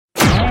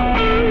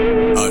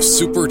a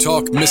Super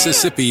Talk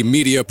Mississippi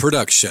media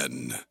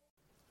production.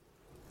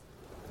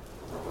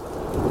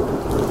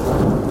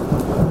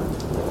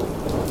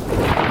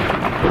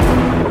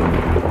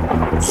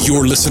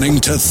 You're listening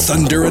to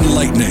Thunder and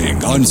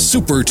Lightning on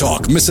Super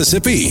Talk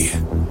Mississippi.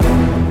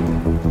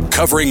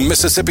 Covering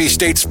Mississippi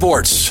State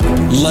sports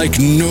like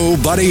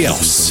nobody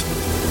else.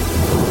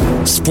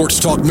 Sports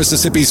Talk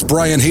Mississippi's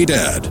Brian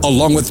Haydad,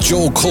 along with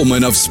Joel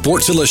Coleman of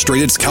Sports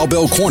Illustrated's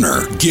Cowbell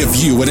Corner, give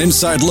you an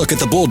inside look at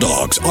the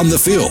Bulldogs on the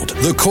field,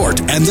 the court,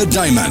 and the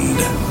diamond.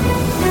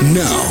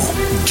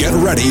 Now, get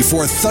ready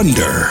for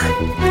Thunder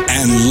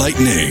and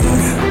Lightning.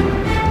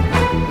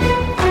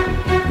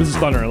 This is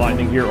Thunder and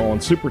Lightning here on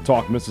Super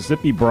Talk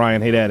Mississippi.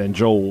 Brian Haydad and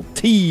Joel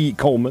T.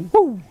 Coleman.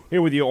 Woo!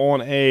 Here with you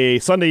on a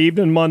Sunday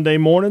evening, Monday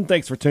morning.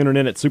 Thanks for tuning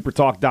in at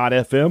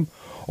supertalk.fm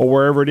or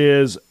wherever it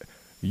is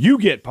you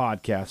get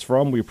podcasts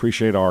from. We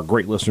appreciate our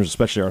great listeners,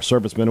 especially our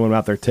servicemen and women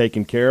out there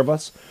taking care of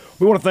us.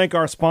 We want to thank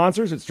our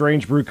sponsors at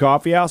Strange Brew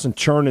Coffee House and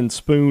Churn and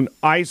Spoon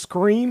Ice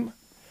Cream.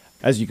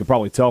 As you can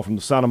probably tell from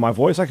the sound of my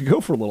voice, I could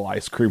go for a little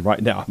ice cream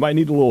right now. I might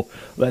need a little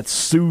that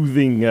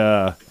soothing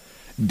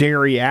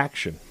dairy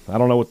action. I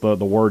don't know what the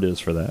word is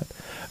for that.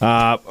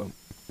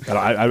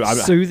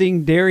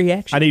 Soothing dairy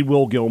action? I need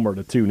Will Gilmer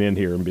to tune in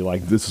here and be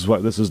like, this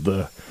is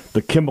the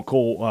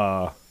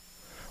chemical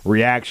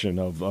reaction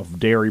of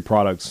dairy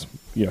products,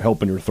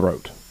 helping your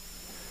throat.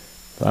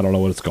 I don't know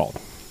what it's called.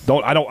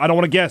 I don't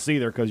want to guess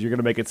either, because you're going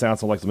to make it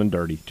sound like something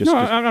dirty.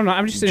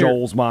 I'm just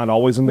Joel's mind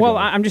always in the Well,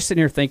 gun. I'm just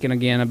sitting here thinking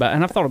again about,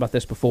 and I've thought about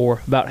this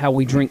before, about how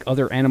we drink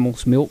other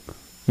animals' milk.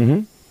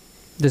 Mm-hmm.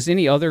 Does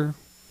any other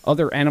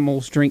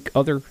animals drink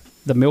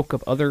the milk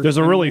of other There's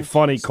a animals? really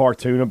funny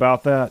cartoon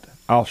about that.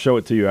 I'll show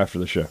it to you after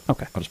the show.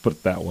 Okay. I'll just put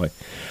it that way.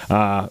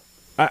 I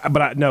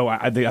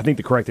think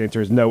the correct answer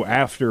is no.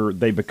 After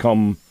they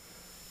become,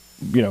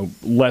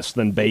 less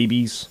than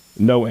babies,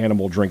 no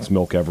animal drinks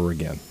milk ever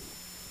again.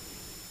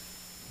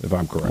 If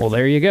I'm correct. Well,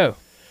 there you go.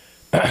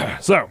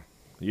 So,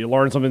 you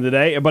learned something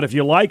today. But if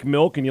you like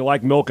milk, and you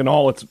like milk in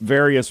all its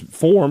various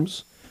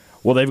forms,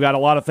 well, they've got a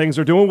lot of things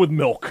they're doing with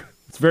milk.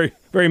 It's a very,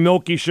 very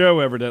milky show,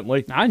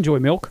 evidently. I enjoy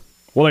milk.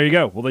 Well, there you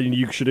go. Well, then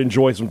you should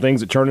enjoy some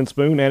things at Churn and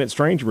Spoon and at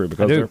Strange Brew,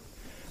 because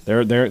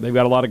they've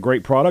got a lot of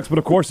great products. But,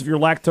 of course, if you're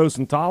lactose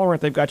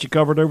intolerant, they've got you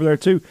covered over there,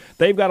 too.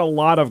 They've got a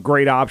lot of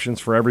great options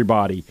for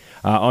everybody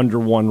under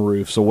one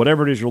roof. So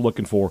whatever it is you're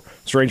looking for,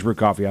 Strange Brew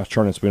Coffee House,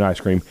 Churn and Spoon Ice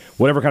Cream,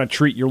 whatever kind of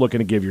treat you're looking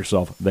to give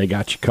yourself, they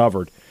got you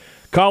covered.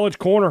 College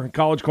Corner,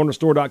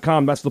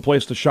 collegecornerstore.com. That's the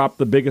place to shop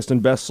the biggest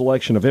and best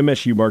selection of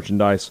MSU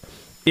merchandise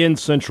in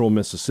central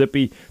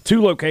Mississippi. 2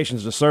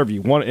 locations to serve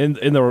you. One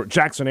in the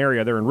Jackson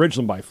area. They're in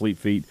Ridgeland by Fleet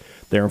Feet.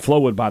 They're in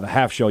Flowood by the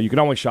Half Shell. You can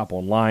always shop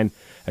online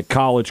at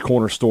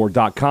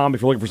collegecornerstore.com.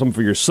 If you're looking for something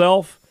for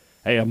yourself,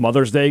 hey,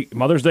 Mother's Day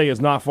is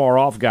not far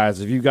off,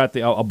 guys. If you've got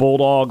a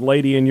Bulldog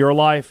lady in your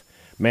life,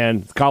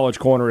 man, College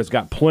Corner has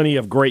got plenty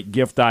of great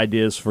gift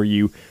ideas for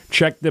you.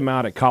 Check them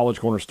out at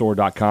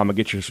collegecornerstore.com and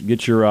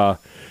get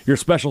your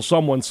special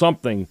someone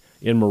something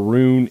in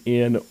maroon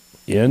and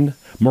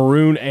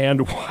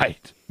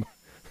white.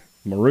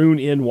 Maroon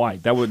in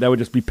white. That would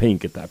just be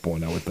pink at that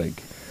point, I would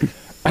think.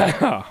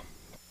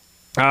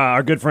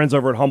 Our good friends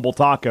over at Humble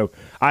Taco.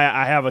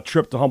 I have a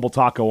trip to Humble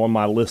Taco on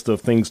my list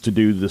of things to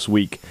do this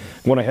week.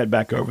 I want to head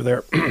back over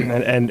there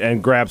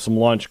and grab some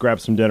lunch, grab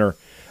some dinner,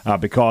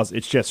 because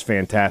it's just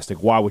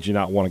fantastic. Why would you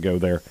not want to go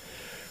there?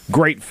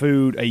 Great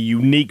food, a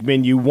unique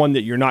menu, one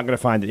that you're not going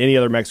to find at any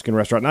other Mexican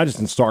restaurant, not just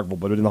in Starkville,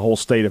 but in the whole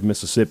state of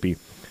Mississippi.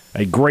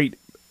 A great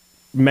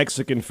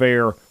Mexican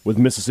fare with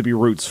Mississippi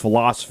roots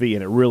philosophy,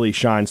 and it really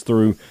shines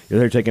through.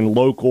 They're taking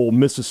local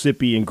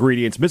Mississippi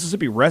ingredients,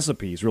 Mississippi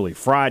recipes, really,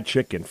 fried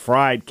chicken,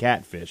 fried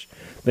catfish,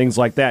 things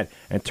like that,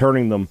 and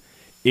turning them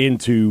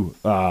into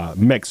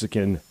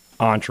Mexican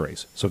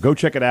entrees. So go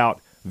check it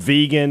out.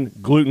 Vegan,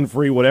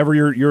 gluten-free, whatever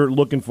you're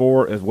looking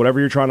for, whatever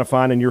you're trying to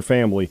find in your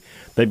family,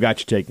 they've got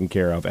you taken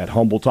care of at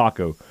Humble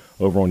Taco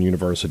over on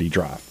University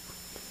Drive.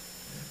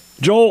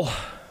 Joel,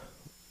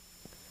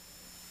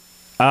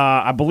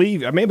 I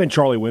believe, it may have been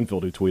Charlie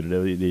Winfield who tweeted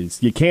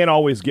it. You can't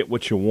always get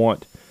what you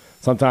want.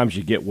 Sometimes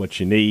you get what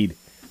you need.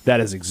 That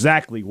is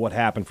exactly what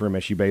happened for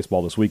MSU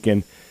baseball this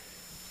weekend.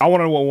 I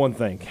want to know one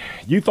thing.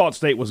 You thought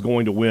State was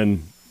going to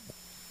win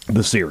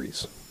the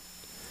series.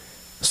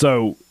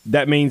 So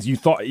that means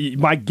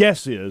my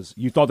guess is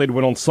you thought they'd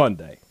win on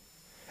Sunday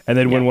and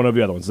then win one of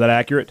the other ones. Is that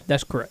accurate?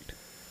 That's correct.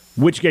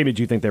 Which game did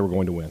you think they were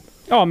going to win?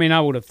 Oh, I mean, I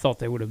would have thought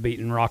they would have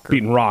beaten Rocker.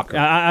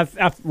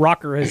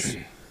 Rocker has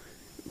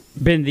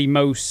been the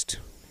most,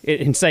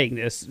 in saying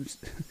this,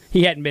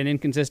 he hadn't been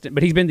inconsistent,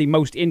 but he's been the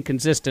most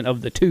inconsistent of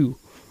the two,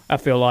 I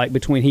feel like,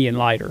 between he and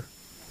Leiter.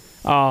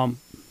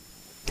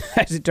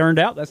 As it turned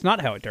out, that's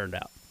not how it turned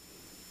out.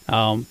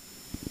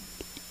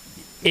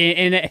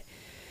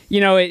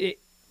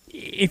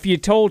 If you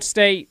told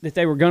State that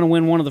they were going to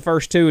win one of the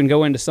first two and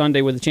go into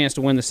Sunday with a chance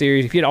to win the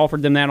series, if you'd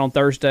offered them that on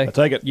Thursday, I'll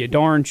take it. You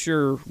darn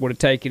sure would have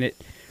taken it.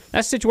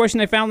 That's the situation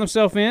they found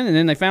themselves in, and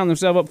then they found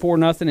themselves up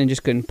 4-0 and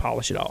just couldn't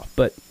polish it off.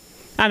 But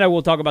I know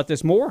we'll talk about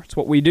this more. It's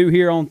what we do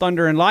here on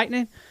Thunder and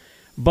Lightning.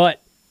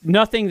 But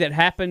nothing that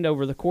happened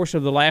over the course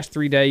of the last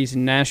 3 days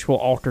in Nashville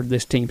altered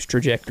this team's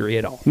trajectory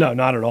at all. No,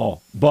 not at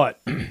all. But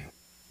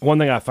one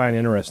thing I find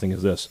interesting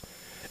is this.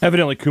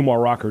 Evidently, Kumar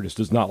Rocker just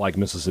does not like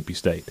Mississippi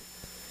State.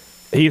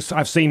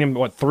 I've seen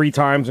him, 3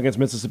 times against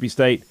Mississippi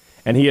State,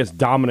 and he has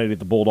dominated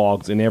the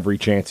Bulldogs in every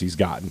chance he's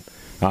gotten.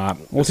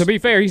 Well, to be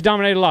fair, he's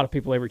dominated a lot of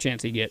people every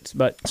chance he gets.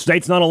 But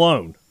State's not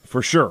alone,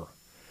 for sure.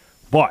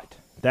 But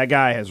that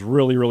guy has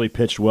really, really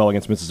pitched well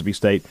against Mississippi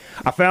State.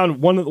 I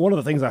found one of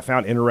the things I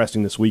found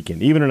interesting this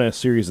weekend, even in a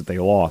series that they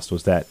lost,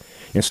 was that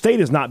State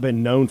has not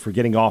been known for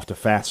getting off to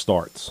fast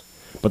starts.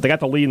 But they got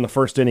the lead in the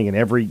first inning in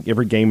every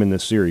game in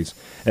this series.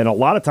 And a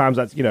lot of times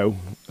that's,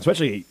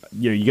 especially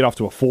you get off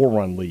to a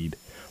 4-run lead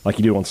like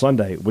you do on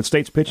Sunday. With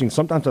State's pitching,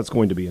 sometimes that's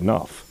going to be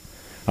enough.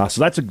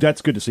 So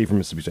that's good to see from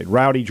Mississippi State.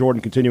 Rowdy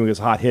Jordan continuing his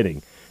hot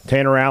hitting.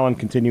 Tanner Allen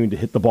continuing to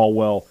hit the ball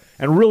well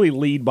and really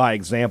lead by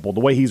example. The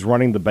way he's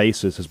running the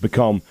bases has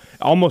become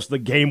almost the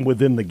game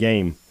within the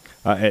game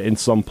in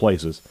some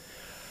places.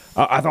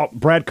 I thought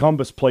Brad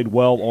Cumbas played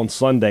well on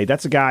Sunday.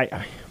 That's a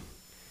guy,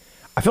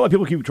 I feel like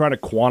people keep trying to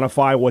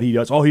quantify what he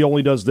does. Oh, he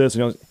only does this.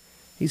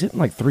 He's hitting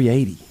like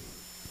 380.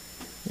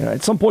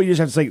 At some point, you just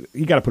have to say,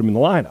 you got to put him in the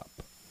lineup.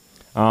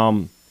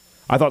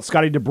 I thought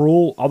Scotty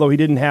DeBrule, although he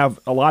didn't have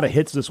a lot of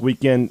hits this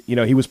weekend,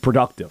 he was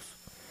productive.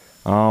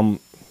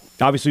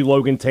 Obviously,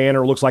 Logan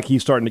Tanner looks like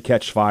he's starting to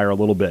catch fire a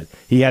little bit.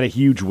 He had a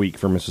huge week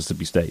for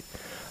Mississippi State.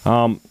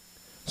 So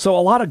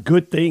a lot of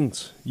good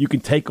things you can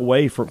take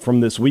away from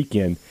this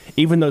weekend,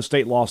 even though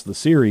State lost the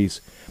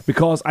series,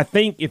 because I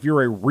think if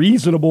you're a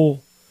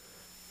reasonable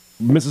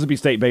Mississippi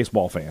State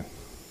baseball fan,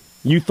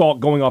 you thought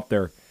going up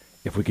there,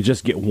 if we could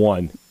just get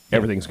one,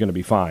 everything's going to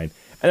be fine.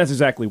 And that's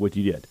exactly what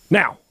you did.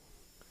 Now,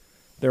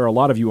 there are a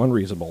lot of you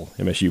unreasonable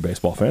MSU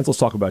baseball fans. Let's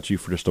talk about you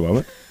for just a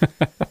moment.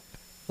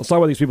 Let's talk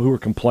about these people who were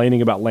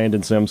complaining about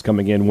Landon Sims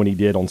coming in when he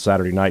did on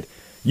Saturday night.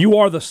 You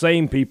are the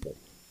same people,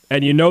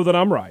 and you know that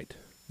I'm right,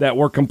 that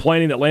were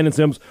complaining that Landon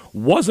Sims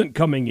wasn't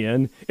coming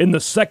in the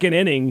second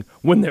inning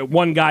when that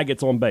one guy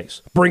gets on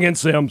base. Bring in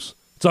Sims.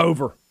 It's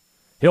over.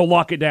 He'll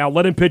lock it down.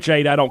 Let him pitch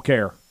 8. I don't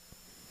care.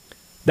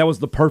 That was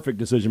the perfect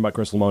decision by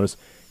Chris Lemonis.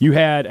 You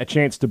had a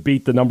chance to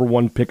beat the number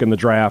 1 pick in the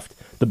draft,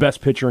 the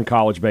best pitcher in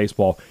college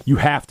baseball. You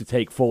have to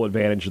take full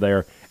advantage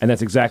there, and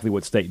that's exactly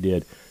what State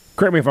did.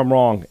 Correct me if I'm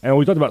wrong, and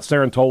we talked about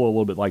Sarantola a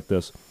little bit like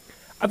this.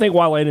 I think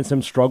while Landon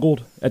Sims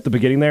struggled at the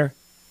beginning there,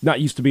 not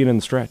used to being in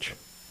the stretch.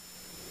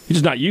 He's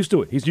just not used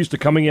to it. He's used to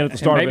coming in at the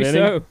start of an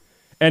inning.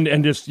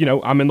 And just,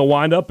 I'm in the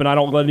windup, and I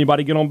don't let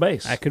anybody get on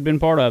base. That could have been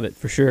part of it,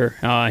 for sure.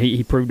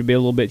 He proved to be a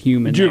little bit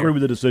human. Did you agree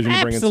with the decision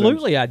to bring in Sims?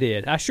 Absolutely, I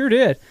did. I sure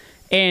did.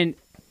 And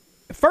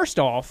first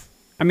off,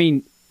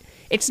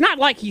 it's not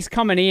like he's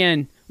coming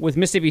in with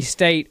Mississippi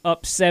State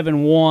up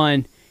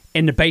 7-1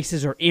 and the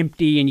bases are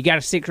empty and you got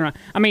a 6-run.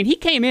 He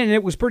came in and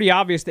it was pretty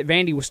obvious that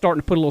Vandy was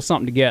starting to put a little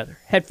something together.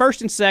 Had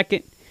first and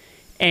second,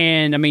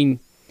 and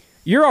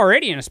you're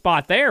already in a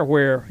spot there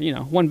where,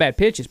 one bad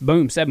pitch is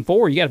boom,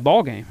 7-4, you got a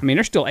ball game.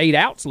 There's still 8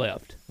 outs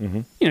left.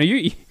 Mm-hmm.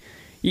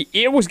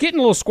 It was getting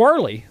a little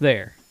squirrely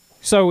there.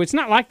 So it's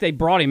not like they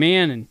brought him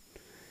in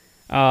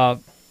and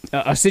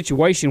a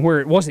situation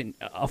where it wasn't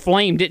a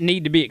flame didn't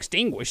need to be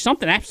extinguished.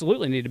 Something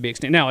absolutely needed to be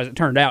extinguished. Now, as it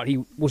turned out,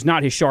 he was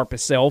not his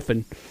sharpest self,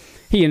 and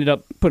he ended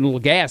up putting a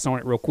little gas on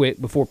it real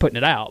quick before putting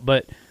it out.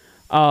 But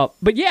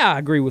yeah, I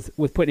agree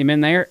with putting him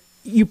in there.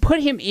 You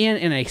put him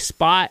in a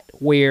spot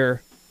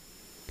where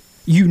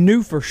you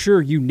knew for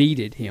sure you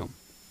needed him.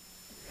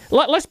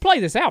 Let's play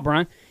this out,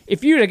 Brian.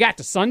 If you'd have got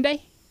to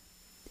Sunday,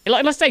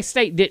 let's say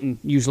State didn't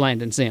use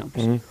Landon Sims,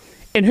 mm-hmm.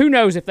 and who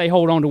knows if they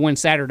hold on to win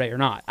Saturday or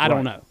not. I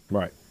don't know.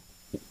 Right.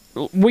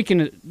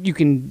 You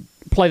can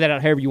play that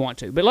out however you want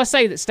to. But let's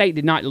say that State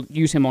did not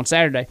use him on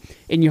Saturday,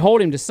 and you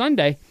hold him to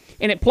Sunday,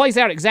 and it plays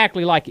out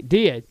exactly like it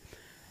did.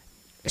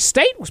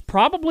 State was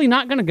probably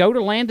not going to go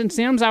to Landon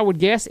Sims, I would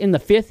guess, in the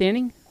 5th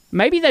inning.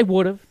 Maybe they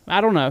would have. I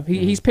don't know.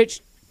 He's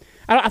pitched.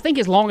 I think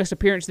his longest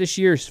appearance this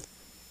year is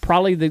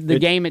probably the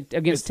game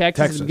against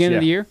Texas at the beginning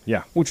of the year,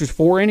 which was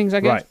 4 innings, I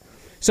guess. Right.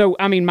 So,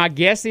 my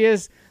guess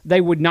is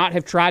they would not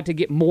have tried to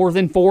get more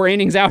than 4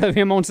 innings out of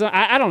him on Sunday.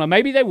 I don't know.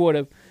 Maybe they would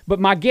have. But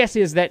my guess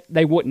is that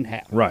they wouldn't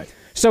have. Right.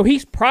 So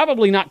he's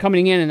probably not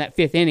coming in that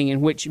 5th inning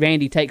in which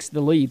Vandy takes the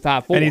lead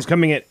 5-4. And he's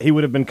coming in. He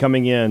would have been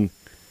coming in.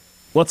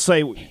 Let's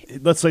say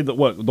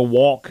the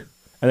walk,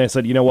 and they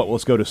said, you know what?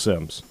 Let's go to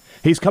Sims.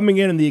 He's coming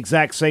in the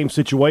exact same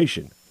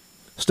situation.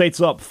 State's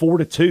up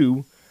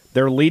 4-2.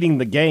 They're leading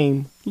the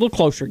game. A little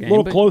closer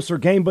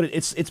game. But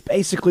it's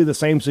basically the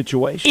same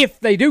situation.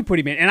 If they do put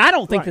him in. And I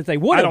don't think that they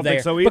would have. I don't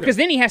think so either. Because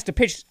then he has to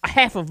pitch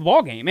half of the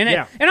ball game. And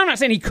I'm not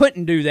saying he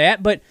couldn't do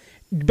that, but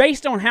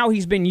based on how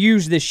he's been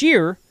used this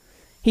year,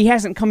 he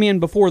hasn't come in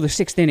before the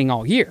 6th inning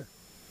all year.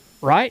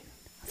 Right?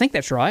 I think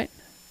that's right.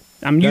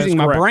 I'm using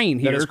my brain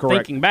here,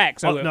 thinking back.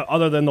 So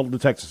other than the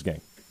Texas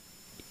game.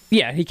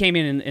 Yeah, he came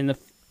in the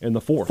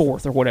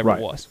 4th or whatever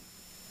it was.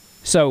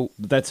 So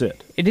that's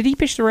it. Did he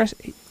pitch the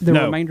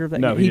remainder of that?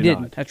 No, he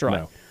didn't. Not. That's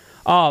right.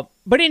 No.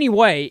 But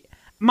anyway,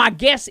 my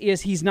guess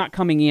is he's not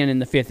coming in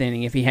the 5th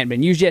inning if he hadn't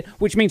been used yet,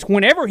 which means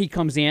whenever he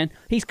comes in,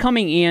 he's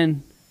coming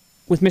in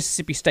with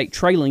Mississippi State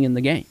trailing in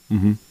the game.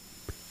 Mm-hmm.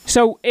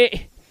 So,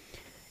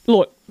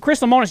 look, Chris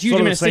Lemonis used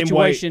him in a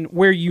situation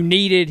where you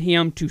needed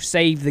him to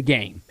save the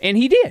game, and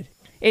he did.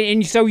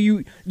 And so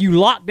you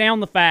lock down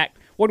the fact.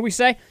 What do we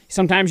say?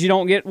 Sometimes you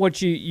don't get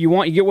what you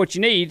want, you get what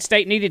you need.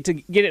 State needed to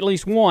get at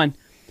least one.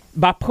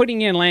 By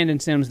putting in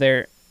Landon Sims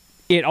there,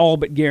 it all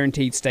but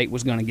guaranteed State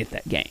was going to get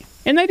that game.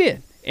 And they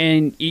did.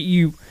 And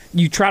you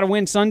try to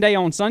win Sunday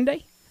on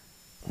Sunday,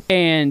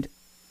 and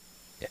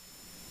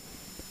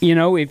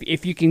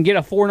if you can get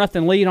a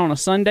 4-0 lead on a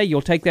Sunday,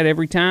 you'll take that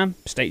every time.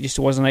 State just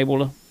wasn't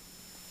able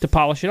to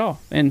polish it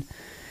off. And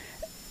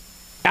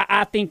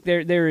I think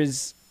there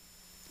is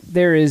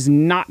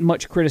not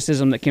much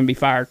criticism that can be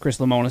fired Chris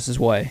Lemonis'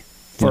 way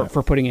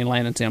for putting in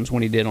Landon Sims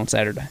when he did on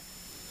Saturday.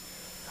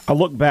 I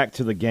look back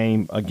to the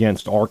game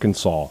against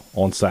Arkansas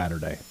on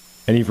Saturday,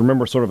 and you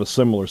remember sort of a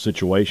similar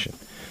situation.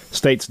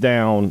 State's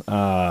down, it's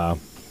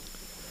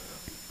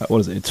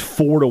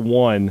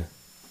 4-1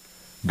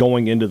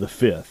 going into the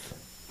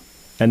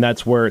fifth, and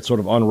that's where it sort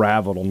of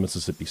unraveled on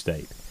Mississippi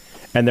State.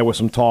 And there was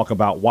some talk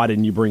about why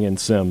didn't you bring in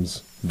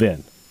Sims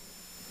then?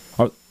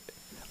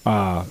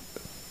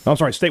 I'm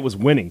sorry, State was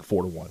winning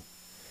 4-1,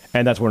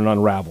 and that's when it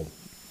unraveled.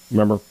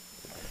 Remember?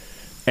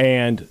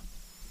 And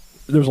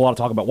there was a lot of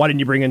talk about why didn't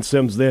you bring in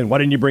Sims then? Why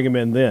didn't you bring him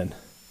in then?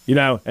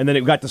 And then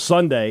it got to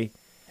Sunday,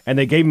 and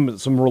they gave him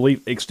some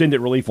relief, extended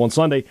relief on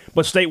Sunday,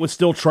 but State was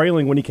still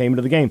trailing when he came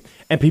into the game.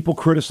 And people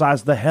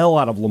criticized the hell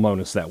out of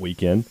Lemonis that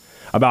weekend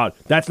about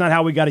that's not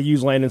how we got to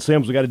use Landon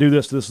Sims. We got to do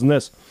this, this, and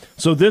this.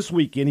 So this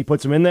weekend he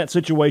puts him in that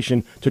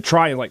situation to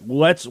try and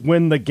let's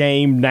win the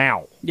game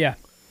now. Yeah.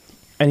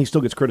 And he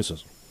still gets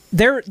criticism.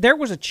 There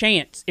was a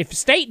chance if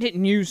State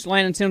didn't use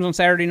Landon Sims on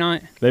Saturday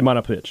night, they might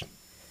have pitched.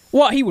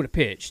 Well, he would have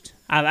pitched.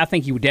 I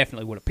think he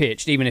definitely would have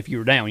pitched, even if you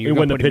were down. He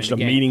wouldn't have pitched a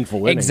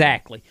meaningful inning.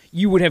 Exactly.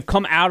 You would have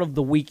come out of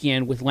the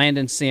weekend with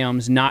Landon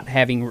Sims not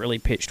having really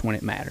pitched when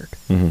it mattered.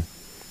 Mm-hmm.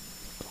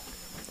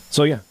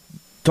 So, yeah,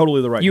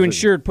 totally the right You decision.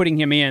 ensured putting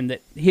him in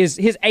that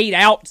his 8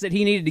 outs that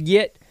he needed to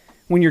get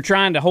when you're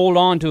trying to hold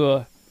on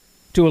to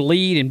a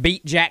lead and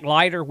beat Jack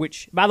Leiter,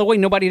 which, by the way,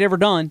 nobody had ever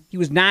done. He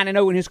was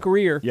 9-0 in his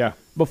career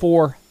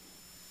before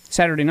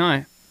Saturday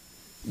night.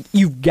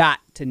 You've got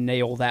to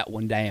nail that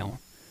one down.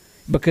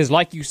 Because,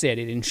 like you said,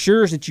 it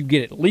ensures that you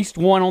get at least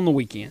one on the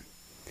weekend.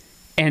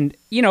 And,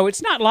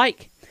 it's not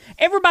like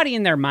everybody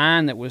in their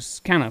mind that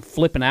was kind of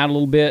flipping out a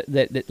little bit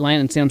that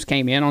Landon Sims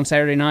came in on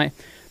Saturday night,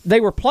 they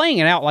were playing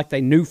it out like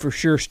they knew for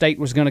sure State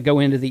was going to go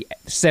into the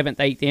 7th,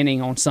 8th inning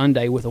on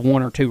Sunday with a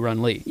 1 or 2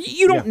 run lead.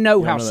 You don't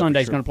know how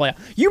Sunday's going to play out.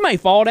 You may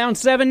fall down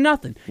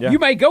 7-0. Yeah. You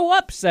may go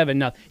up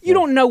 7-0. You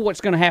don't know what's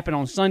going to happen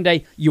on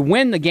Sunday. You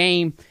win the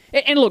game.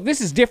 And look,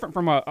 this is different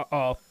from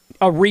a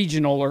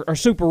regional or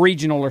super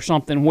regional or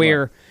something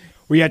where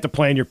you have to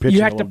plan your pitching.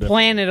 You have to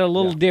plan it a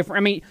little different.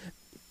 I mean,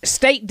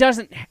 State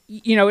doesn't,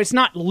 it's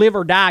not live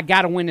or die,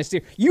 got to win this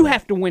series. You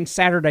have to win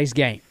Saturday's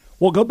game.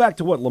 Well, go back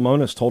to what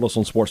Lemonis told us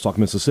on Sports Talk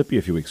Mississippi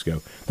a few weeks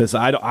ago.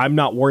 I'm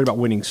not worried about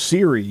winning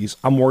series.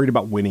 I'm worried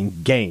about winning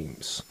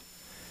games.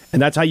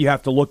 And that's how you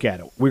have to look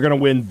at it. We're going to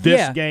win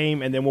this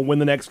game, and then we'll win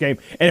the next game.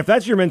 And if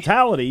that's your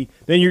mentality,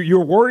 then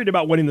you're worried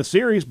about winning the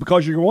series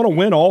because you want to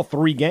win all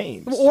 3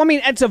 games. Well, I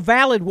mean, it's a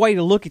valid way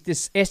to look at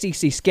this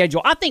SEC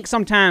schedule. I think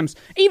sometimes,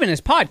 even as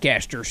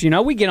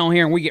podcasters, we get on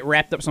here and we get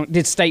wrapped up.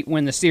 Did State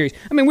win the series?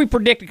 I mean, we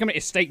predicted,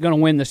 is State going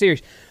to win the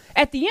series?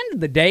 At the end of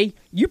the day,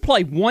 you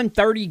play 1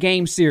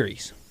 30-game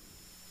series.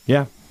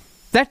 Yeah.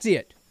 That's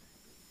it.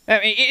 I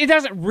mean, it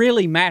doesn't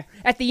really matter.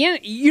 At the end,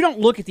 you don't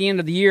look at the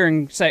end of the year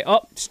and say,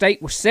 State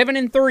was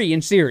 7-3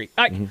 in series.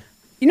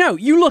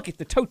 You look at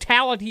the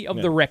totality of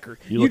the record.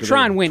 You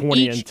try and win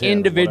each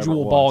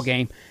individual ball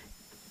game.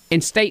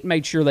 And State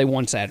made sure they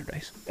won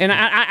Saturdays. And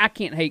I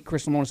can't hate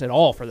Chris Lemonis at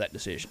all for that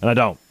decision. And I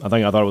don't. I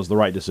thought it was the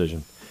right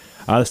decision.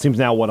 This team's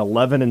now,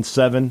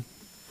 11-7.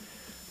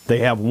 They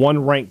have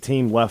 1 ranked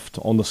team left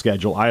on the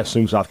schedule. I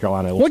assume South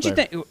Carolina will stay. What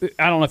do you think?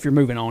 I don't know if you're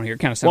moving on here. It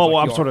kind of sounds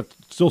I'm sort of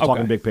still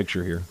talking big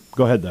picture here.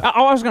 Go ahead, though.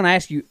 I was going to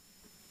ask you,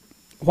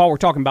 while we're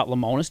talking about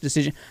Lemonis'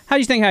 decision, how do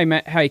you think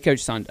how he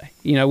coached Sunday?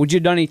 Would you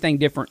have done anything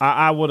different?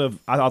 I would have.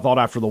 I thought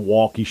after the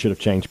walk he should have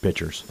changed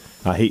pitchers.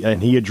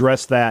 He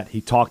addressed that.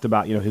 He talked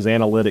about his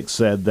analytics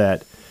said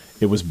that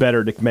it was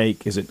better to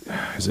make. Is it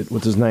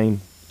what's his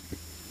name?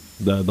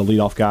 The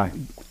leadoff guy.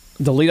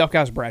 The leadoff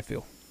guy is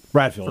Bradfield.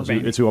 Bradfield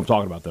is who I'm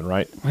talking about then,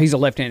 right? He's a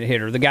left-handed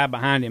hitter. The guy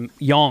behind him,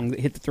 Young, that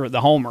hit the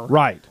homer,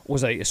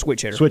 was a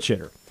switch hitter. Switch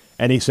hitter.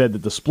 And he said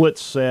that the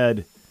splits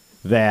said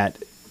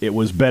that it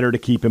was better to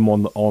keep him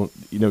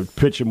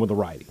pitch him with a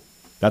righty.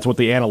 That's what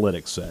the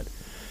analytics said.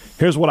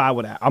 Here's what I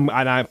would and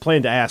I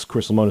plan to ask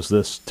Chris Lemonis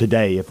this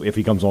today if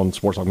he comes on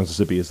Sports Talk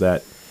Mississippi, is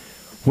that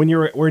when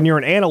you're an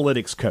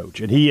analytics coach,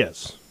 and he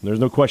is, there's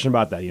no question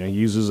about that. He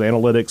uses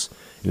analytics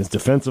in his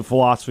defensive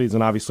philosophies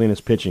and obviously in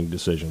his pitching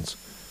decisions.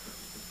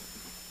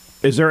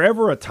 Is there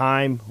ever a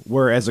time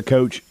where, as a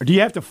coach, do you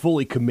have to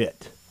fully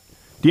commit?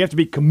 Do you have to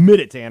be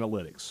committed to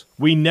analytics?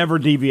 We never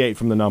deviate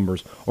from the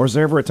numbers. Or is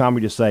there ever a time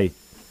where you just say,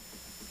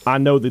 I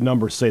know the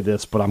numbers say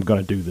this, but I'm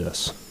going to do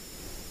this?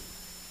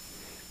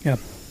 Yeah.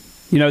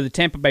 You know, the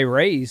Tampa Bay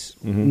Rays,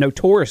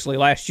 notoriously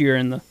last year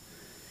in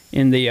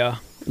the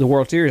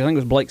World Series, I think it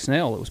was Blake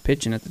Snell that was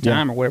pitching at the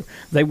time or whatever.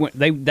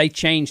 They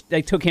changed.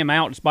 They took him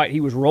out despite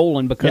he was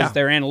rolling because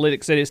their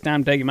analytics said it's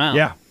time to take him out.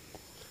 Yeah.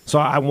 So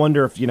I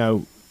wonder if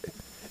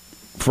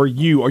for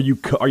you, are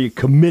you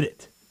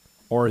committed,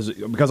 or is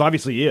it because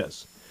obviously he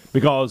is,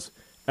 because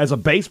as a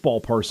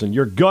baseball person,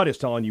 your gut is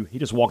telling you he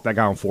just walked that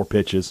guy on 4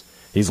 pitches.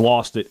 He's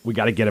lost it. We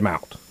got to get him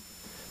out.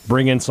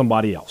 Bring in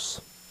somebody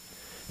else.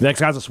 The next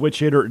guy's a switch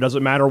hitter. It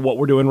doesn't matter what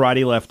we're doing,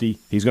 righty lefty.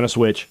 He's going to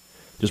switch.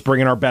 Just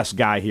bring in our best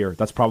guy here.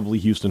 That's probably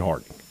Houston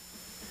Harding.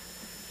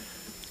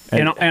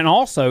 And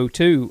also,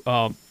 too,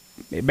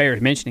 it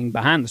bears mentioning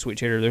behind the switch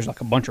hitter, there's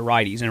like a bunch of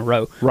righties in a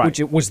row, which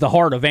it was the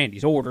heart of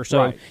Andy's order.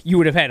 So you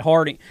would have had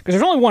Harding, because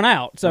there's only one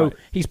out. So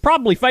he's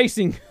probably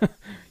facing,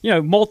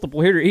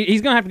 multiple hitters.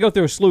 He's going to have to go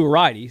through a slew of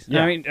righties.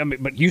 Yeah. I mean,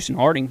 but Houston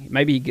Harding,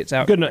 maybe he gets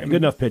out. Good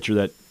enough pitcher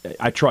that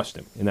I trust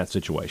him in that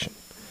situation.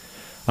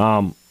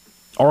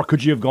 Or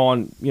could you have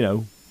gone,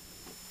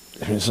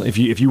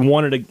 if you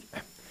wanted to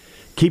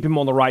keep him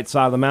on the right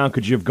side of the mound,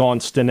 could you have gone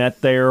Stinnett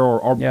there?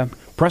 Or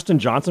Preston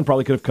Johnson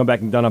probably could have come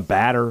back and done a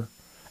batter,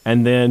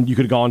 and then you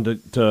could have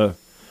gone to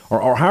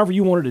or however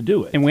you wanted to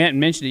do it. And we hadn't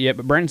mentioned it yet,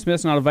 but Brandon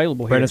Smith's not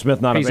available here. Brandon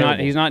Smith not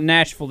available. He's not in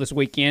Nashville this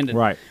weekend.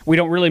 And we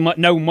don't really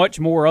know much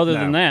more other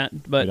than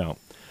that. But we don't.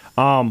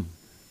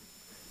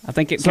 I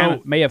think it kind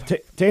of may have.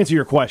 To answer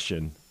your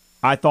question,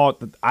 I thought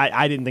that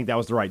I didn't think that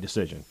was the right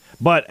decision.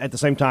 But at the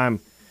same time,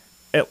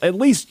 at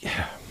least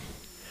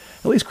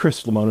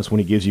Chris Lemonis, when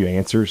he gives you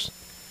answers,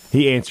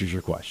 he answers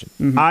your question.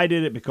 Mm-hmm. I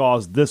did it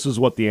because this is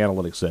what the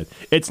analytics said.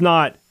 It's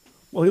not,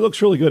 well, he looks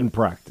really good in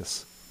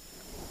practice.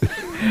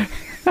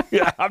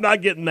 I'm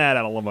not getting that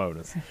out of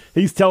Lemonis.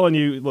 He's telling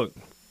you, look,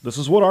 this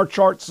is what our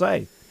charts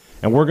say,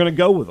 and we're going to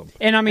go with them.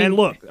 And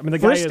the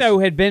Bristow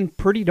had been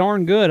pretty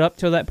darn good up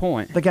to that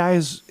point. The guy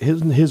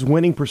his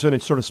winning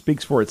percentage sort of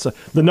speaks for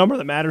itself. The number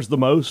that matters the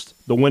most,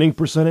 the winning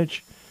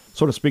percentage,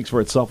 sort of speaks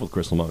for itself with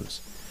Chris Lemonis.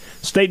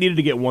 State needed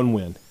to get one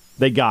win.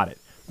 They got it.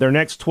 Their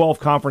next 12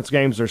 conference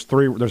games, there's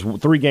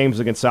three games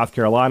against South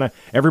Carolina.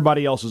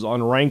 Everybody else is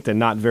unranked and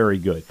not very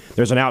good.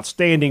 There's an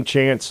outstanding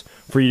chance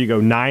for you to go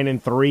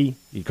 9-3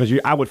 because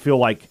I would feel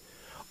like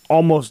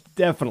almost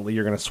definitely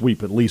you're going to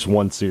sweep at least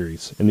one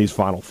series in these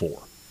Final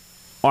Four.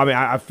 I mean,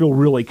 I feel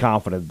really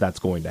confident that's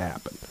going to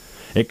happen.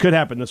 It could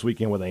happen this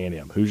weekend with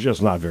A&M, who's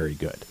just not very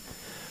good.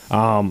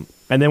 And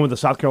then with the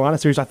South Carolina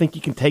series, I think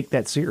you can take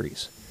that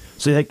series.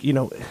 So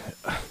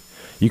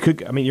you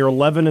could. I mean, you're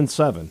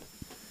 11-7.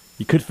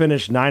 You could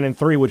finish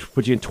 9-3, which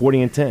puts you in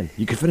 20-10.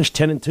 You could finish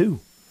 10-2,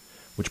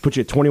 which puts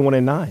you at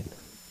 21-9.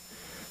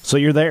 So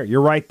you're there.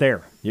 You're right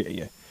there.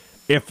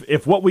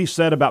 If what we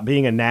said about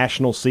being a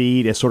national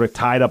seed is sort of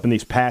tied up in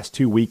these past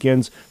 2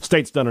 weekends,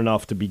 State's done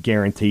enough to be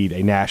guaranteed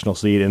a national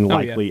seed and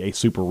likely a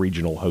super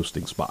regional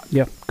hosting spot.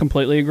 Yeah,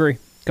 completely agree.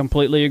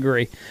 Completely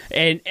agree.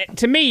 And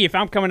to me, if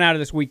I'm coming out of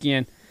this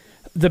weekend,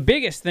 the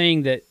biggest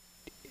thing that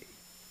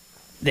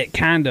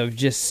kind of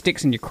just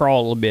sticks in your craw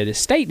a little bit is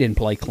State didn't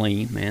play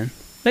clean, man.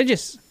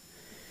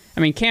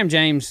 Cam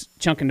James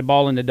chunking the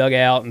ball in the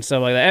dugout and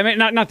stuff like that. I mean,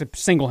 not to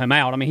single him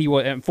out. I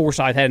mean,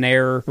 Forsythe had an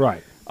error.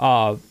 Right.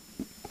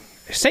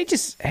 State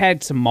just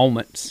had some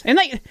moments. And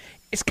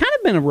it's kind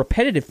of been a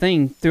repetitive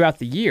thing throughout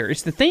the year.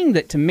 It's the thing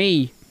that, to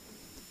me,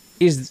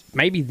 is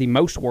maybe the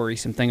most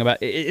worrisome thing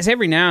about it. It's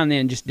every now and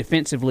then just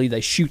defensively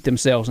they shoot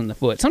themselves in the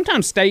foot.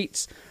 Sometimes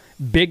State's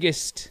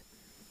biggest,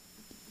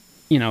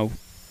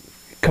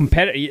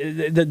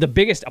 competitor, the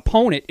biggest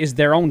opponent is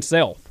their own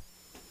self.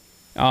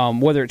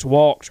 Whether it's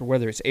walks or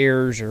whether it's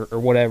errors or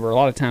whatever, a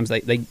lot of times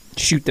they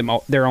shoot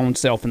their own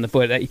self in the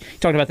foot. You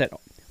talked about that.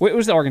 It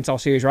was the Arkansas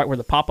series, right, where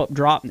the pop-up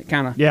dropped and it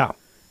kind of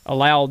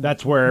allowed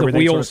that's where the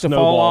wheels sort of to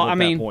fall off. At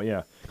that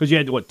point, because you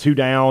had 2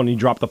 down, you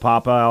dropped the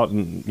pop out,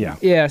 and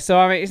yeah.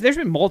 So there's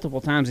been multiple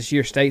times this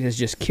year State has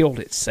just killed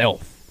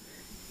itself,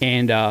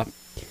 and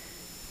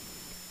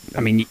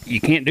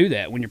you can't do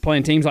that when you're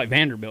playing teams like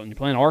Vanderbilt and you're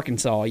playing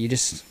Arkansas.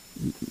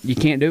 You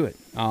can't do it.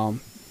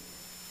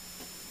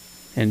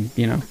 And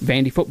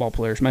Vandy football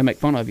players may make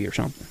fun of you or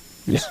something.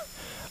 Yeah.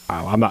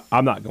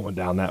 I'm not going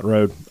down that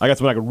road. I got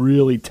something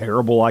really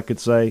terrible I could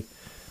say.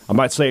 I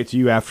might say it to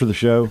you after the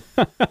show.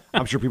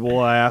 I'm sure people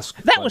will ask.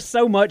 That was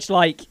so much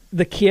like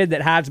the kid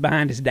that hides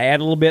behind his dad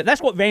a little bit.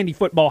 That's what Vandy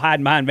football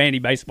hiding behind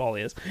Vandy baseball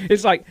is.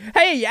 It's like,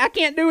 hey, I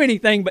can't do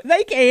anything, but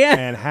they can.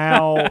 And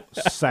how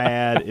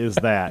sad is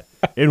that?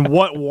 In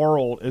what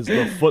world is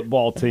the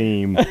football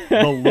team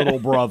the little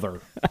brother?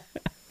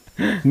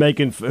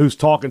 Who's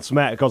talking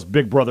smack because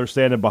Big Brother's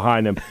standing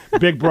behind him.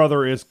 Big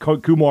Brother is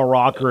Kumar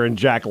Rocker and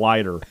Jack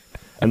Leiter.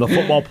 And the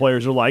football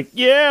players are like,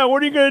 yeah,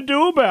 what are you going to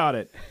do about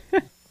it?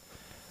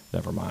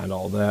 Never mind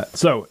all that.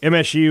 So,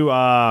 MSU,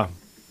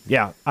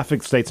 I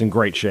think State's in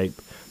great shape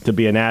to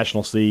be a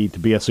national seed, to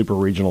be a super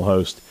regional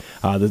host.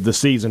 The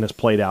season has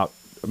played out,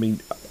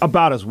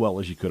 about as well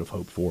as you could have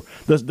hoped for.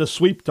 The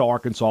sweep to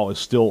Arkansas is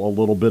still a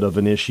little bit of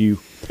an issue.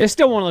 It's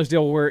still one of those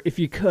deals where if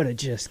you could have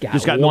just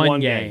got one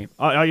game.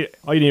 All you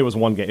needed was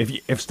one game.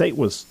 If State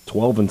was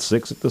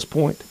 12-6 at this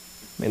point,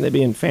 they'd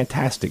be in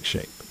fantastic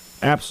shape.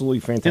 Absolutely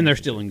fantastic. And they're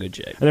still in good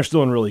shape. And they're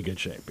still in really good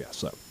shape, yeah.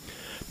 So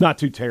not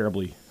too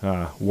terribly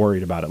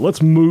worried about it.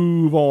 Let's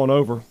move on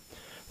over.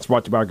 It's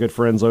brought to you by our good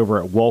friends over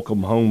at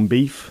Welcome Home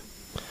Beef.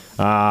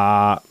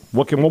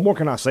 What more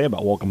can I say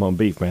about Welcome Home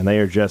Beef, man? They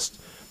are just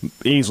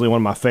easily one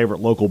of my favorite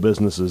local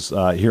businesses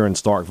here in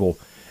Starkville.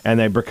 And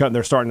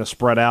they're starting to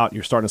spread out.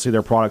 You're starting to see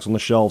their products on the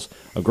shelves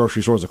of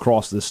grocery stores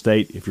across this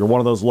state. If you're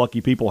one of those lucky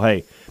people,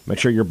 hey, make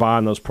sure you're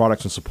buying those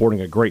products and supporting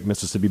a great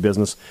Mississippi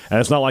business. And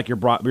it's not like you're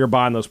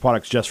buying those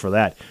products just for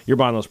that. You're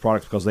buying those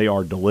products because they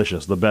are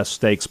delicious. The best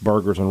steaks,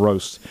 burgers, and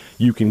roasts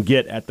you can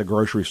get at the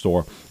grocery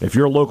store. If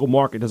your local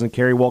market doesn't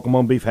carry Welcome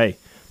Home Beef, hey,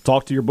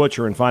 talk to your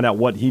butcher and find out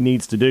what he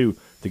needs to do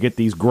to get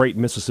these great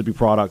Mississippi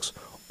products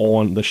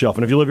on the shelf.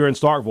 And if you live here in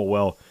Starkville,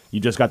 well,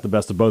 you just got the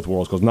best of both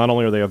worlds, because not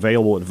only are they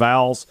available at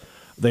Val's,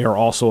 they are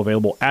also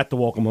available at the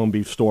Welcome Home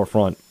Beef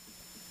storefront,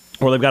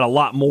 where they've got a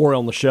lot more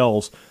on the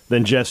shelves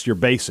than just your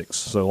basics.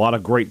 So a lot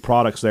of great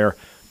products there.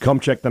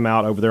 Come check them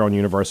out over there on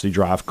University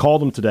Drive. Call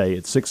them today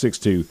at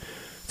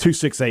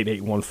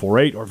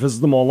 662-268-8148 or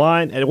visit them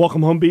online at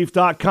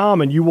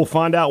welcomehomebeef.com, and you will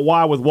find out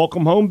why with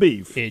Welcome Home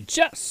Beef. It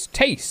just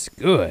tastes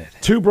good.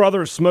 Two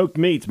Brothers Smoked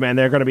Meats, man.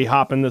 They're going to be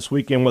hopping this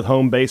weekend with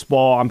home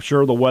baseball. I'm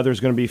sure the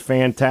weather's going to be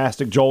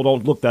fantastic. Joel,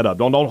 don't look that up.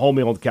 Don't hold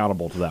me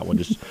accountable to that one.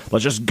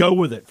 Let's just go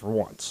with it for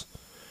once.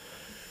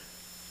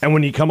 And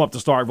when you come up to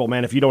Starkville,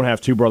 man, if you don't have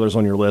Two Brothers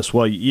on your list,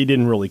 well, you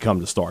didn't really come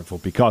to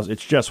Starkville, because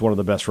it's just one of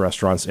the best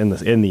restaurants in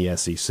the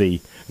SEC.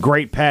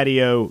 Great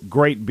patio,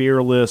 great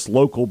beer list,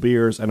 local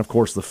beers, and, of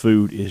course, the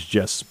food is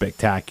just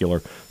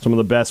spectacular. Some of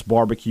the best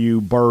barbecue,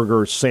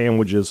 burgers,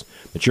 sandwiches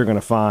that you're going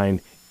to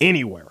find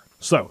anywhere.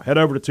 So head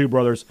over to Two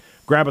Brothers,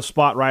 grab a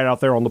spot right out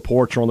there on the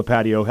porch or on the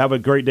patio, have a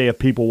great day of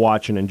people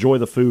watching, enjoy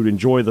the food,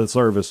 enjoy the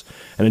service,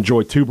 and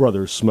enjoy Two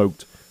Brothers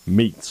Smoked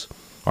Meats.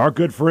 Our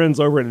good friends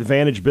over at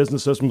Advantage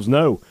Business Systems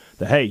know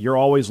that, hey, you're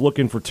always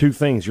looking for two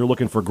things. You're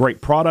looking for great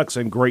products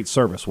and great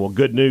service. Well,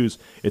 good news,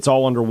 it's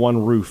all under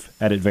one roof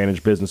at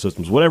Advantage Business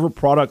Systems. Whatever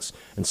products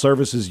and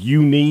services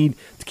you need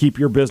to keep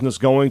your business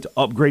going, to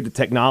upgrade the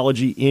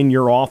technology in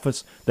your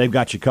office, they've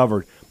got you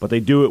covered. But they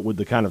do it with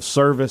the kind of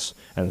service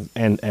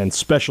and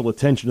special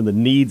attention to the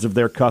needs of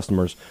their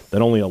customers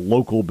that only a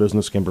local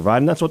business can provide,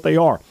 and that's what they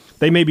are.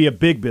 They may be a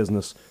big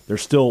business, they're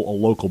still a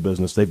local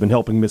business. They've been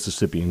helping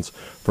Mississippians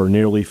for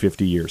nearly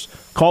 50 years.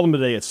 Call them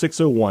today at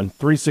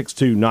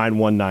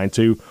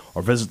 601-362-9192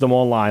 or visit them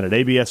online at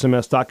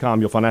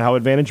absms.com. You'll find out how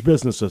Advantage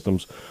Business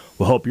Systems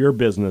will help your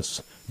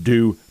business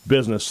do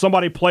business.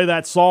 Somebody play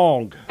that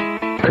song.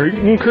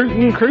 Curtain,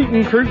 curtain,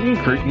 curtain, curtain,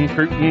 curtain,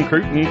 curtain, curtain,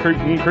 curtain,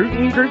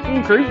 curtain,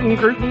 curtain, curtain,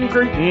 curtain,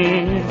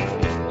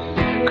 curtain.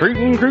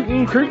 Curtain,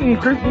 curtain, curtain,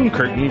 curtain,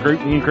 curtain,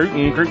 curtain,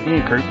 curtain,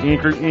 curtain, curtain,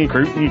 curtain,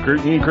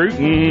 curtain,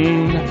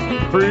 curtain,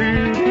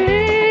 curtain.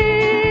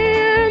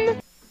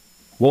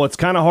 Well, it's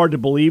kind of hard to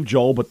believe,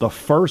 Joel, but the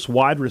first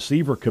wide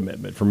receiver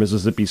commitment for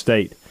Mississippi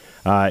State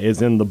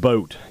is in the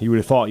boat. You would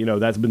have thought,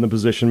 that's been the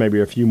position.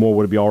 Maybe a few more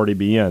would already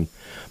be in.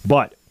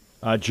 But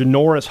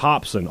Janoris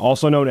Hobson,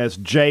 also known as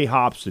Jay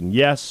Hobson,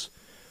 yes,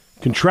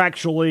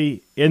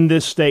 contractually in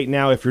this state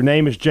now, if your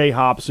name is Jay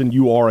Hobson,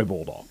 you are a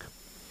Bulldog.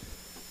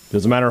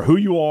 Doesn't matter who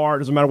you are,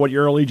 doesn't matter what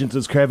your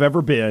allegiances have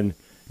ever been,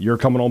 you're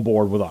coming on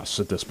board with us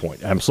at this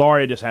point. I'm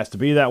sorry, it just has to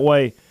be that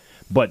way.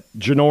 But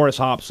Janoris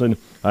Hobson,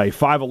 a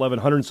 5'11",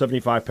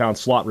 175-pound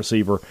slot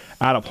receiver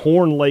out of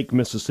Horn Lake,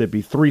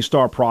 Mississippi,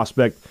 3-star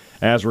prospect,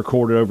 as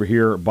recorded over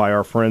here by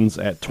our friends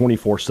at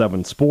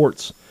 24/7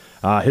 Sports.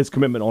 His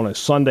commitment on a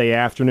Sunday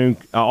afternoon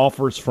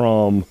offers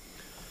from,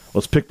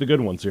 let's pick the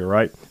good ones here,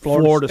 right?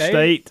 Florida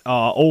State,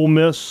 Ole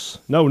Miss.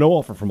 No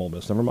offer from Ole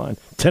Miss, never mind.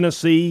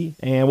 Tennessee,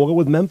 and we'll go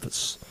with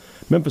Memphis.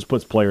 Memphis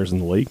puts players in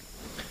the league.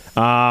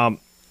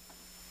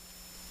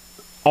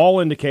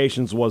 All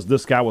indications was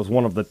this guy was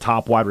one of the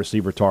top wide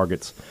receiver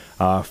targets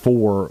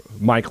for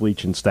Mike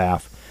Leach and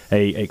staff.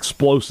 A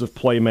explosive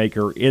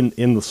playmaker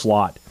in the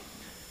slot.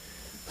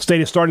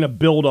 State is starting to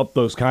build up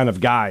those kind of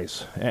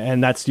guys,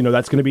 and that's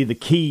going to be the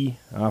key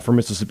for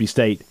Mississippi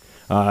State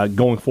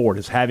going forward,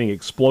 is having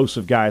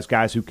explosive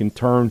guys who can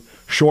turn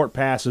short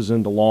passes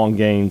into long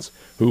gains,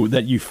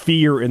 that you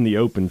fear in the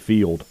open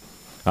field.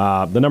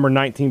 The number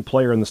 19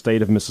 player in the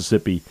state of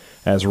Mississippi,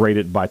 as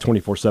rated by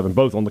 24/7,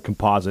 both on the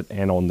composite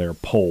and on their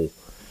poll.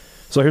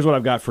 So here's what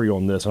I've got for you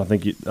on this, and I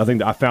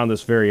think I found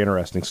this very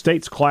interesting.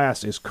 State's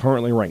class is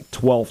currently ranked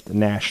 12th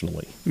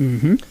nationally.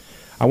 Mm-hmm.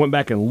 I went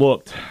back and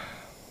looked.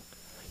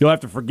 You'll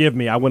have to forgive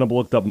me. I went and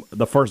looked up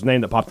the first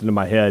name that popped into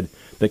my head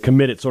that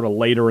committed sort of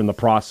later in the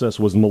process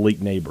was Malik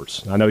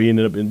Neighbors. I know he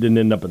didn't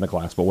end up in the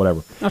class, but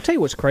whatever. I'll tell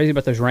you what's crazy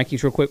about those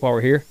rankings real quick while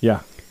we're here. Yeah.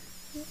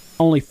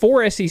 Only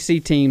 4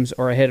 SEC teams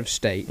are ahead of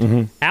State.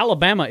 Mm-hmm.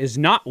 Alabama is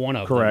not one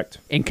of them. Correct.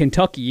 And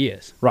Kentucky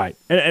is. Right.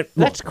 And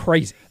that's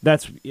crazy.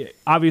 That's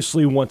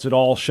obviously once it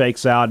all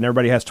shakes out and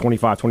everybody has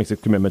 25,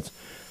 26 commitments,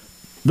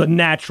 the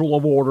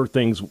natural order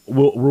things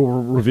will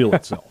reveal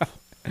itself.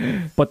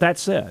 But that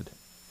said,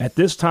 at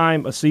this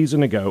time a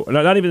season ago,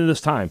 not even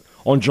this time,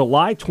 on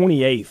July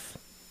 28th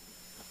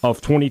of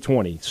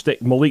 2020,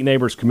 Malik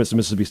Neighbors commits to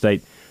Mississippi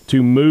State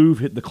to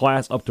move the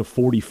class up to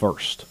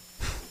 41st.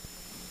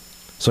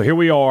 So here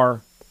we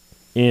are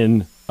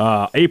in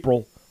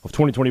April of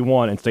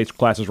 2021, and State's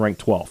class is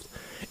ranked 12th.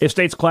 Is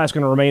State's class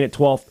going to remain at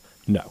 12th?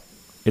 No,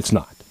 it's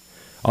not.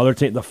 The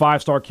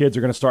 5-star kids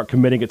are going to start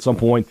committing at some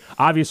point.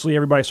 Obviously,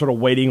 everybody's sort of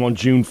waiting on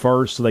June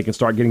 1st so they can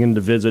start getting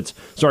into visits,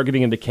 start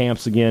getting into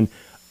camps again.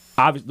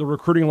 Obviously, the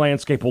recruiting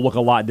landscape will look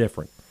a lot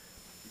different.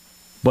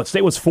 But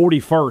State was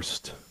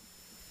 41st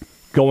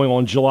going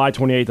on July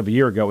 28th of a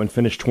year ago and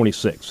finished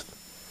 26th.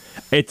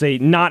 It's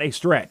not a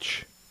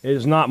stretch. It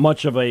is not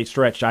much of a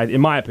stretch, in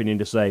my opinion,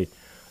 to say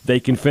they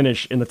can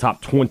finish in the top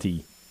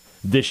 20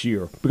 this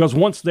year. Because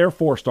once their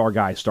 4-star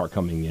guys start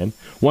coming in,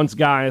 once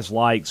guys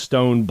like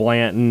Stone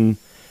Blanton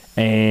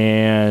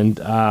and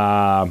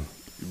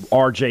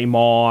R.J.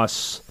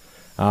 Moss,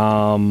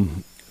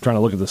 trying to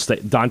look at the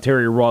state,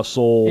 Dontaria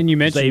Russell, and you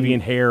mentioned Xavier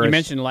Harris. You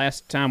mentioned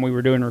last time we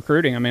were doing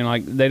recruiting. I mean,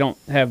 like, they don't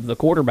have the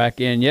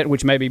quarterback in yet,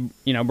 which maybe,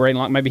 Braden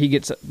Locke, maybe he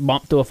gets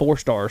bumped to a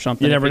 4-star or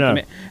something. You never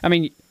know. I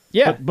mean,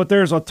 yeah. But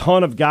there's a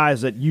ton of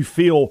guys that you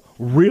feel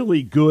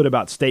really good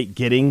about State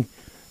getting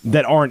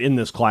that aren't in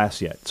this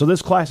class yet. So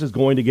this class is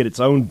going to get its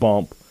own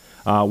bump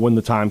when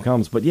the time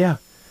comes. But, yeah,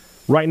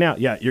 right now,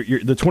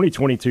 the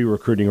 2022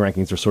 recruiting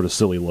rankings are sort of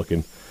silly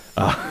looking.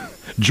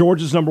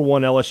 Georgia's number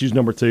 1, LSU's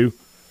number 2.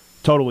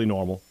 Totally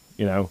normal,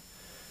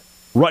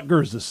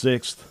 Rutgers is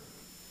 6th.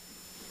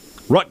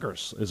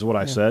 Rutgers is what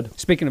I said.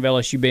 Speaking of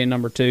LSU being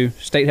number 2,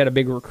 State had a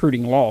big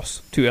recruiting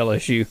loss to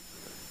LSU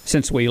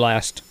since we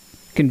last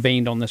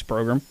convened on this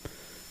program.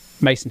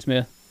 Mason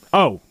Smith.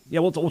 Oh,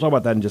 yeah, we'll talk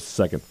about that in just a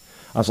second.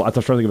 I was trying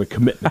to think of a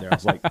commitment there. I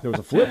was like, there was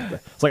a flip.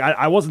 It's like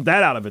I wasn't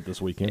that out of it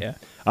this weekend.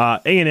 Yeah.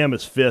 A&M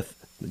is 5th.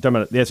 Talking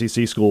about the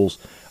SEC schools.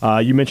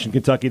 You mentioned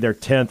Kentucky, they're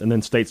 10th, and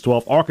then State's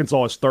 12th.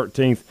 Arkansas is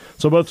 13th.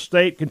 So both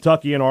State,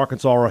 Kentucky, and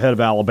Arkansas are ahead of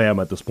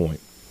Alabama at this point.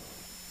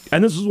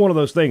 And this is one of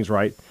those things,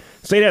 right?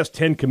 State has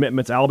 10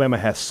 commitments. Alabama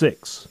has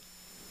 6.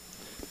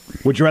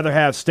 Would you rather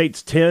have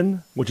State's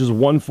 10, which is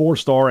 1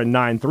 4-star and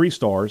 9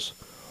 3-stars,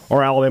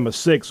 or Alabama's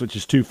 6, which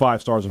is 2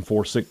 5-stars and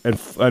 4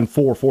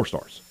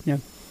 4-stars? Yeah.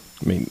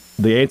 I mean,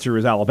 the answer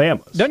is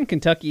Alabama's. Doesn't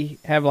Kentucky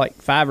have like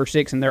 5 or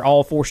 6 and they're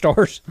all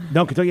 4-stars?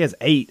 No, Kentucky has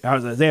 8.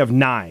 They have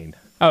 9.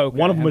 Oh, okay.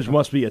 One of them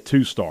must be a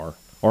 2-star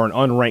or an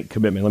unranked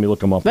commitment. Let me look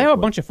them up. They have a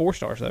bunch of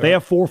 4-stars, though. They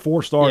have 4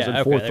 4-stars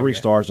and 4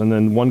 3-stars, and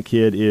then one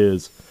kid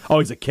is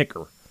he's a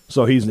kicker,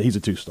 so he's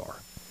a 2-star.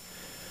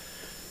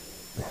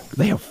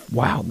 They have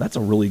that's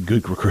a really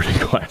good recruiting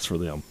class for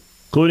them,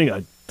 including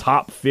a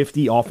top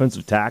 50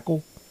 offensive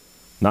tackle.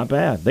 Not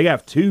bad. They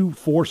have 2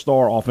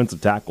 4-star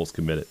offensive tackles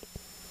committed.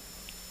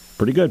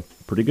 Pretty good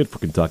for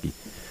Kentucky.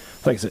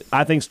 Like I said,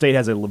 I think State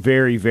has a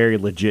very, very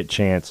legit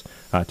chance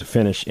to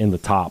finish in the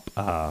top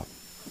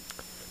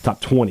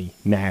 20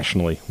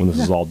 nationally when this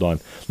is all done.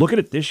 Look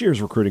at this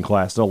year's recruiting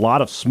class. There's a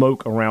lot of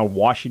smoke around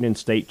Washington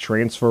State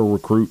transfer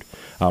recruit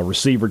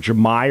receiver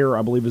Jameyer,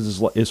 I believe is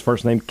his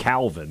first name,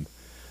 Calvin.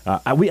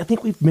 I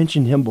think we've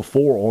mentioned him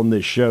before on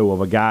this show,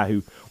 of a guy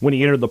who, when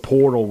he entered the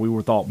portal,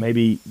 we thought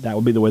maybe that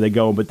would be the way they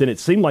go. But then it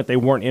seemed like they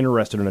weren't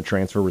interested in a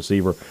transfer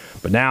receiver.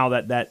 But now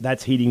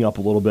that's heating up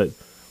a little bit.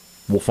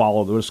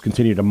 We'll just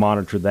continue to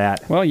monitor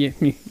that. Well, you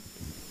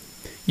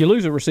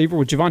lose a receiver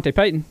with Javonte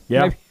Payton.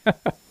 Yeah.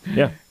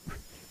 Yeah.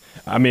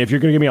 I mean, if you're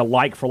going to give me a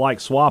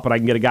like-for-like swap and I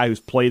can get a guy who's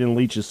played in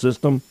Leach's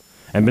system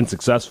and been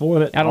successful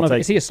in it, I don't know.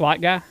 Is he a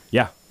slot guy?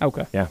 Yeah.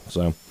 Okay. Yeah,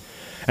 so.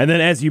 And then,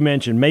 as you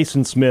mentioned,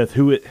 Mason Smith,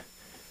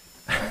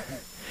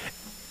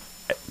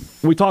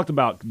 we talked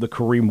about the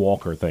Kareem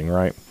Walker thing,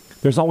 right?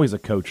 There's always a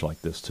coach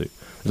like this, too.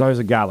 There's always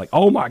a guy like,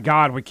 oh, my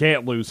God, we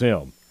can't lose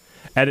him.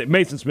 And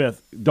Mason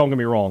Smith, don't get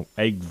me wrong,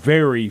 a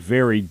very,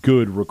 very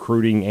good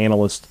recruiting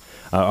analyst,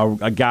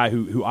 a guy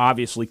who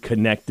obviously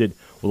connected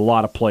with a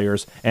lot of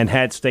players and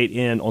had State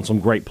in on some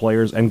great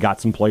players and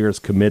got some players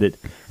committed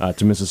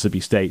to Mississippi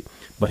State.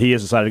 But he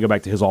has decided to go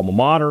back to his alma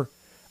mater.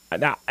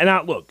 Now,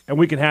 look, and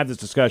we can have this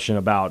discussion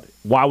about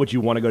why would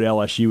you want to go to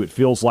LSU. It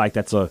feels like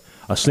that's a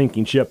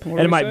sinking ship, and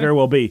it might very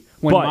well be.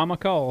 When Mama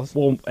calls.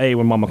 Well, A,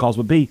 when Mama calls,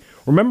 but B,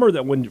 remember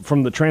that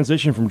from the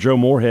transition from Joe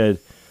Moorhead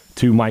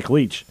to Mike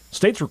Leach,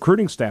 State's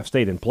recruiting staff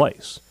stayed in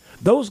place.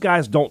 Those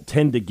guys don't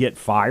tend to get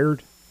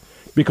fired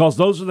because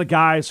those are the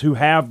guys who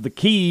have the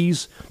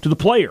keys to the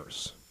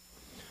players.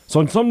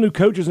 So some new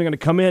coaches are going to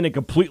come in and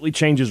completely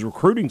change his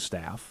recruiting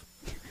staff.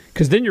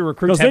 Because then your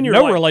recruits have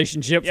no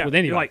relationships with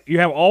anyone. You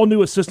have all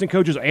new assistant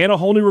coaches and a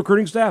whole new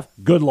recruiting staff.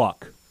 Good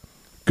luck.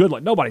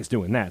 Nobody's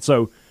doing that.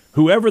 So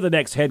whoever the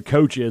next head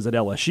coach is at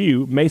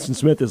LSU, Mason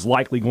Smith is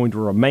likely going to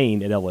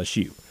remain at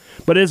LSU.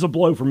 But it is a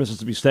blow for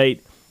Mississippi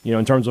State,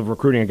 in terms of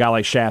recruiting a guy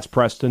like Shaz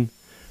Preston.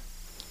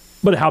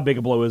 But how big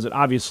a blow is it?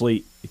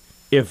 Obviously,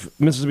 if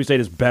Mississippi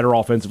State is better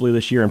offensively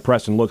this year and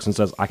Preston looks and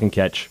says, I can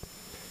catch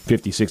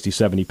 50, 60,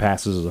 70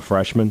 passes as a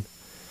freshman,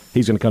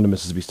 he's going to come to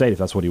Mississippi State if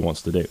that's what he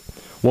wants to do.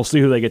 We'll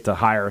see who they get to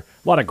hire. A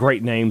lot of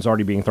great names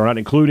already being thrown out,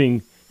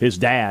 including his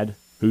dad,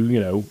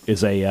 who,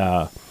 is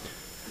I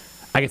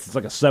guess it's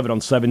like a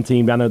 7-on-7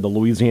 team down there, the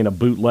Louisiana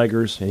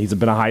Bootleggers, and he's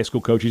been a high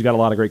school coach. He's got a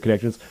lot of great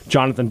connections.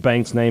 Jonathan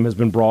Banks' name has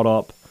been brought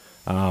up.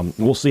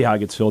 We'll see how it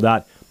gets filled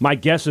out. My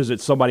guess is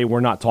it's somebody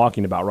we're not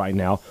talking about right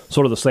now,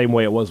 sort of the same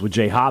way it was with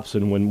Jay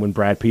Hopson when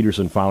Brad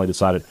Peterson finally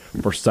decided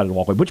to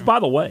walk away. Which, by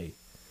the way,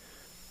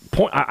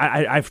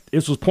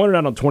 this was pointed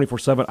out on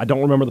 24/7. I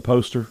don't remember the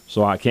poster,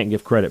 so I can't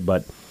give credit.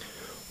 But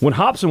when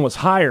Hopson was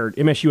hired,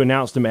 MSU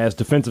announced him as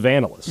defensive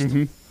analyst.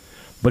 Mm-hmm.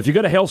 But if you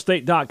go to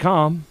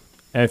hellstate.com,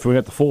 and if we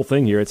get the full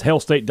thing here, it's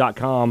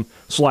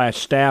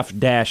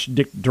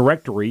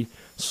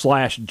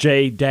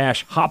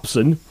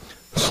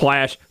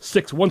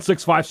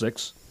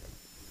hellstate.com/staff-directory/J-Hopson/61656.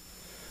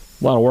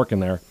 A lot of work in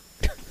there.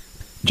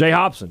 Jay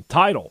Hopson,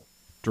 title,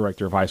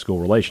 Director of High School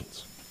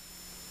Relations.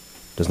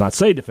 Does not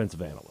say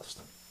defensive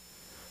analyst.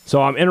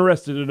 So I'm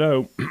interested to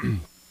know,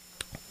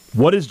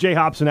 what is Jay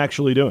Hopson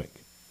actually doing?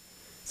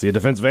 Is he a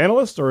defensive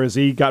analyst, or has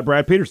he got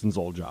Brad Peterson's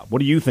old job? What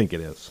do you think it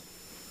is?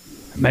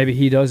 Maybe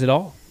he does it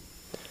all.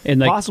 And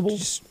possible.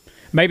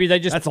 Maybe they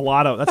just. That's a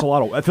lot of. It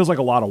feels like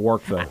a lot of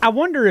work, though. I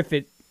wonder if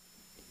it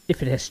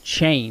has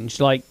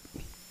changed. Like,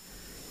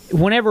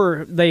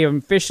 whenever they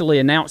officially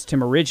announced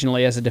him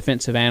originally as a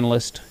defensive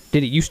analyst,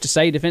 did it used to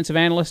say defensive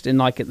analyst, and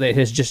like it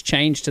has just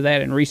changed to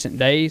that in recent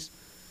days?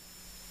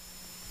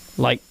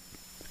 Like,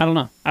 I don't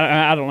know.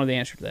 I don't know the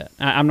answer to that.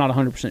 I'm not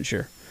 100%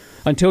 sure.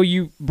 Until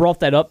you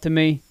brought that up to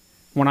me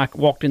when I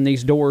walked in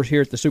these doors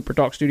here at the Super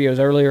Talk Studios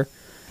earlier,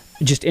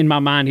 just in my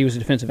mind, he was a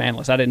defensive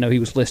analyst. I didn't know he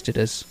was listed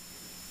as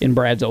in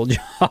Brad's old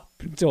job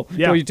until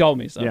you told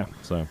me so. Yeah,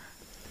 so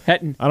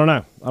Hatton. I don't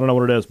know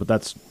what it is, but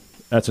that's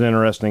an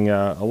interesting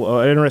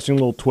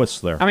little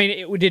twist there. I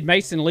mean, did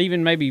Mason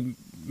leaving maybe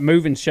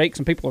move and shake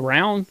some people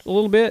around a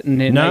little bit?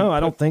 No, I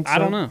don't think so. I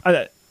don't know.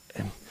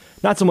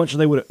 Not so much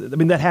they would. I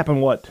mean, that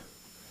happened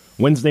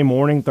Wednesday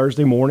morning,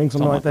 Thursday morning,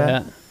 something like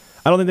that.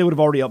 I don't think they would have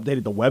already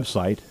updated the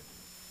website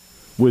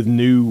with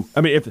new.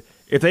 I mean,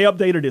 if they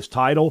updated his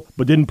title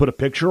but didn't put a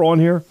picture on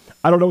here,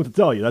 I don't know what to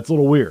tell you. That's a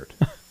little weird.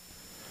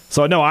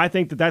 So, no, I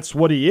think that's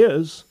what he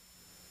is,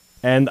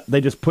 and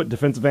they just put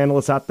defensive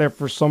analysts out there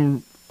for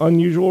some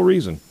unusual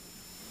reason.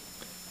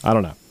 I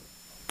don't know.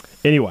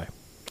 Anyway.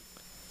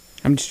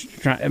 I'm just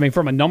trying. I mean,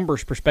 from a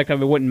numbers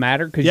perspective, it wouldn't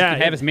matter because you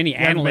can have as many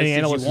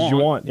analysts as you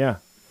want. Yeah.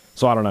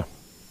 So, I don't know.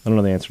 I don't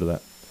know the answer to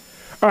that.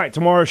 All right,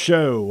 tomorrow's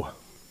show.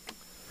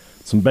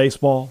 Some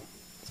baseball,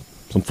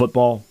 some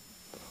football,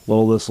 a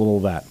little this, a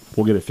little that.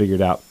 We'll get it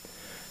figured out.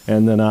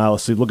 And then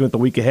let's see, looking at the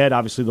week ahead,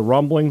 obviously the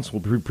rumblings.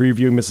 We'll be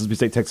previewing Mississippi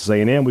State, Texas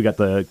A&M. We got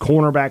the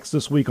cornerbacks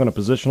this week on a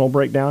positional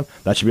breakdown.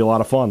 That should be a lot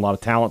of fun, a lot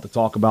of talent to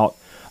talk about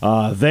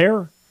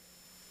there.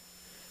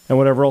 And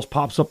whatever else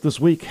pops up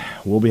this week,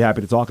 we'll be happy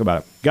to talk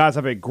about it. Guys,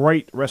 have a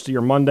great rest of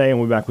your Monday, and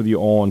we'll be back with you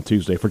on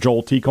Tuesday. For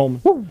Joel T.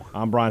 Coleman,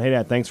 I'm Brian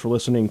Haydad. Thanks for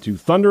listening to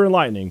Thunder and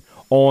Lightning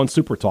on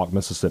Super Talk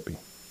Mississippi.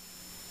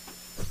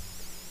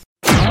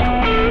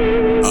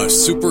 A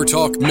Super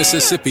Talk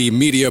Mississippi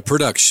media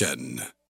production.